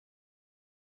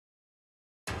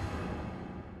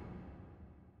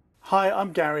Hi,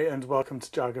 I'm Gary and welcome to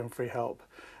Jargon Free Help.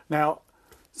 Now,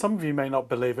 some of you may not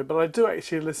believe it, but I do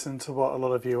actually listen to what a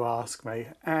lot of you ask me,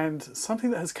 and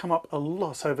something that has come up a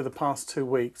lot over the past 2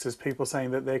 weeks is people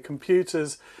saying that their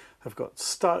computers have got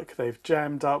stuck, they've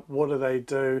jammed up, what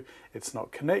do? It's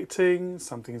not connecting,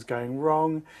 something's going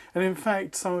wrong, and in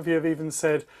fact some of you have even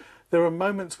said there are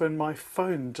moments when my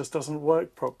phone just doesn't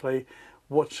work properly,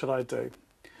 what should I do?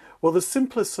 Well, the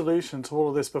simplest solution to all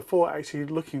of this before actually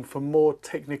looking for more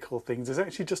technical things is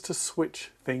actually just to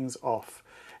switch things off.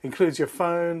 Includes your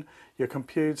phone, your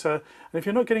computer, and if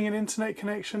you're not getting an internet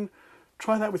connection,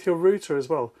 try that with your router as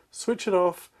well. Switch it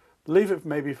off, leave it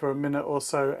maybe for a minute or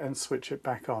so and switch it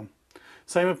back on.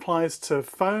 Same applies to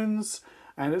phones,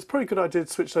 and it's probably a good idea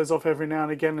to switch those off every now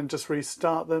and again and just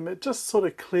restart them. It just sort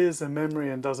of clears the memory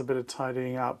and does a bit of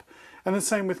tidying up. And the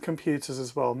same with computers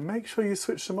as well. Make sure you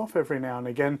switch them off every now and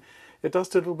again. It does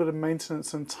do a little bit of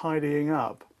maintenance and tidying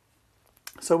up.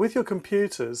 So with your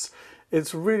computers,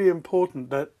 it's really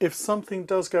important that if something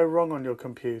does go wrong on your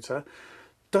computer,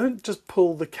 don't just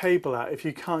pull the cable out if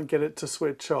you can't get it to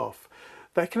switch off.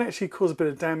 That can actually cause a bit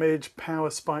of damage, power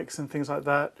spikes and things like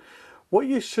that. What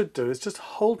you should do is just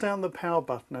hold down the power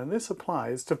button, and this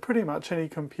applies to pretty much any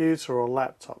computer or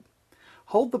laptop.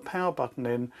 Hold the power button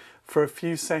in for a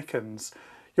few seconds.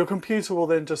 Your computer will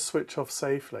then just switch off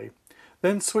safely.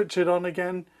 Then switch it on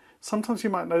again. Sometimes you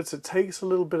might notice it takes a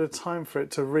little bit of time for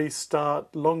it to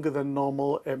restart, longer than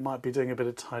normal. It might be doing a bit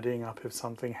of tidying up if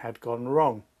something had gone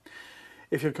wrong.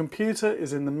 If your computer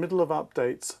is in the middle of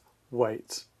updates,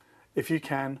 wait. If you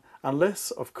can,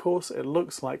 unless of course it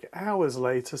looks like hours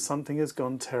later something has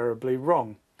gone terribly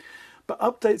wrong. But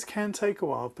updates can take a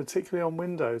while, particularly on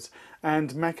Windows,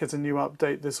 and Mac has a new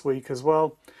update this week as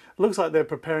well. Looks like they're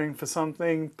preparing for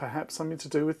something, perhaps something to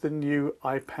do with the new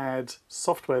iPad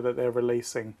software that they're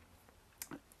releasing.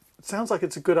 It sounds like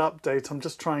it's a good update. I'm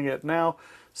just trying it now.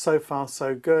 So far,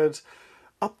 so good.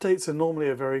 Updates are normally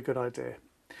a very good idea.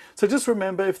 So just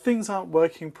remember, if things aren't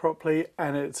working properly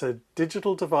and it's a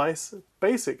digital device,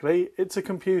 basically it's a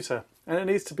computer and it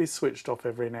needs to be switched off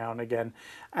every now and again.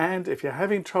 And if you're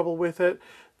having trouble with it,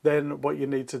 then what you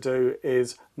need to do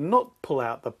is not pull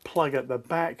out the plug at the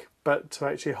back, but to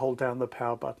actually hold down the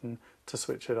power button to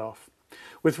switch it off.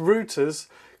 With routers,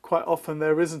 quite often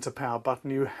there isn't a power button.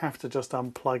 You have to just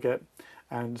unplug it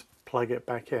and plug it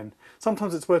back in.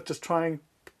 Sometimes it's worth just trying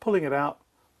pulling it out,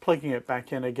 plugging it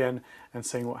back in again and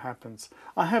seeing what happens.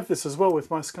 I have this as well with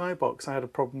my Skybox. I had a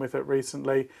problem with it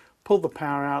recently, pulled the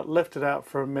power out, left it out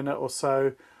for a minute or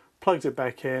so, plugged it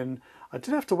back in. I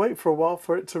did have to wait for a while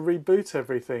for it to reboot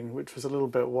everything, which was a little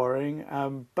bit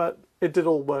worrying, but it did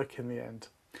all work in the end.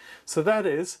 So that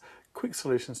is quick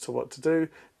solutions to what to do,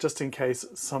 just in case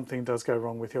something does go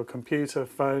wrong with your computer,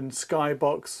 phone,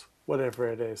 Skybox, whatever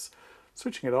it is.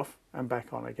 Switching it off and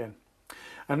back on again.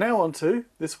 And now on to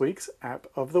this week's App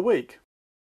of the Week.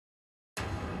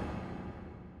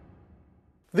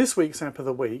 This week's App of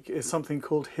the Week is something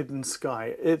called Hidden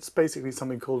Sky. It's basically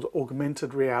something called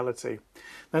augmented reality.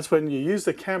 That's when you use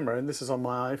the camera, and this is on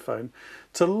my iPhone,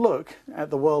 to look at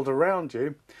the world around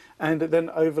you, and it then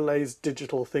overlays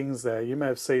digital things there. You may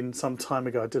have seen some time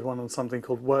ago I did one on something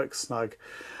called WorkSnug.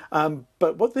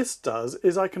 But what this does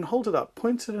is I can hold it up,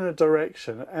 point it in a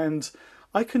direction, and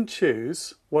I can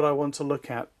choose what I want to look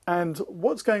at. And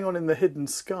what's going on in the hidden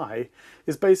sky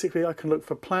is basically I can look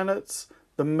for planets,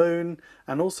 the moon,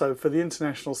 and also for the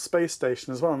International Space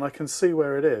Station as well, and I can see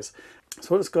where it is. So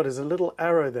what it's got is a little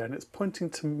arrow there, and it's pointing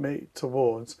to me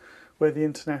towards where the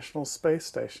International Space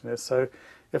Station is. So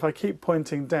if I keep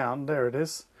pointing down, there it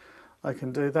is, I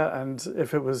can do that, and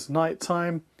if it was night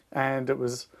time and it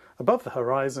was above the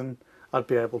horizon, I'd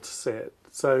be able to see it.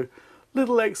 So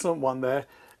little excellent one there.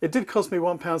 It did cost me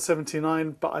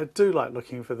 £1.79, but I do like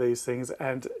looking for these things,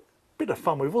 and bit of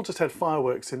fun. We've all just had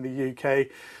fireworks in the UK.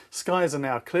 Skies are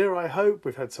now clear, I hope.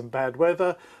 We've had some bad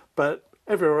weather, but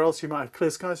everywhere else you might have clear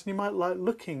skies, and you might like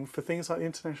looking for things like the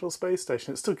International Space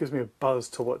Station. It still gives me a buzz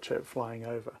to watch it flying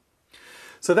over.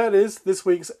 So that is this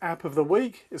week's App of the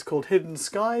Week. It's called Hidden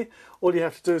Sky. All you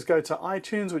have to do is go to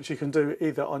iTunes, which you can do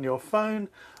either on your phone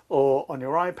or on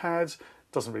your iPad.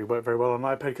 It doesn't really work very well on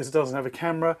an iPad because it doesn't have a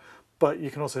camera, but you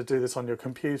can also do this on your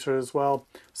computer as well.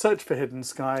 Search for Hidden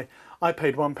Sky. I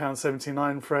paid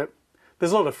 £1.79 for it.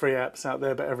 There's a lot of free apps out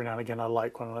there, but every now and again I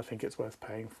like one and I think it's worth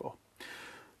paying for.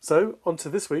 So on to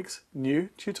this week's new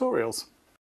tutorials.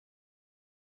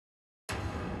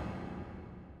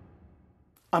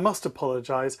 I must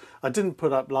apologise, I didn't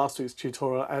put up last week's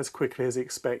tutorial as quickly as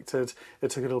expected.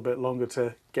 It took a little bit longer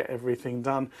to get everything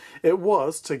done. It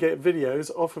was to get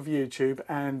videos off of YouTube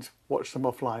and watch them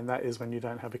offline, that is when you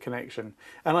don't have a connection.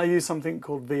 And I use something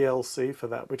called VLC for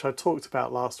that, which I talked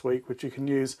about last week, which you can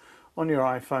use on your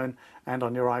iPhone and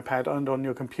on your iPad and on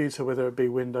your computer, whether it be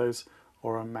Windows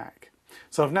or a Mac.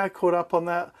 So I've now caught up on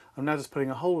that. I'm now just putting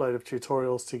a whole load of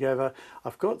tutorials together.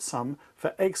 I've got some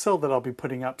for Excel that I'll be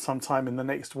putting up sometime in the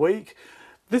next week.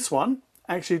 This one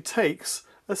actually takes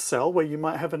a cell where you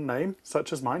might have a name,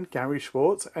 such as mine, Gary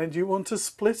Schwartz, and you want to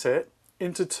split it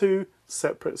into two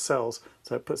separate cells.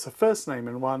 So it puts the first name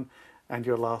in one and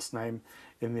your last name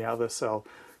in the other cell.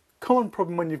 Common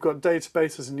problem when you've got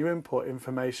databases and you import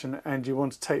information and you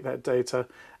want to take that data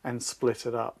and split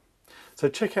it up. So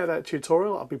check out that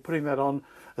tutorial. I'll be putting that on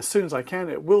as soon as I can.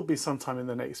 It will be sometime in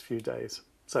the next few days.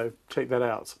 So check that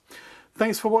out.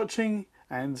 Thanks for watching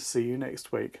and see you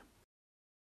next week.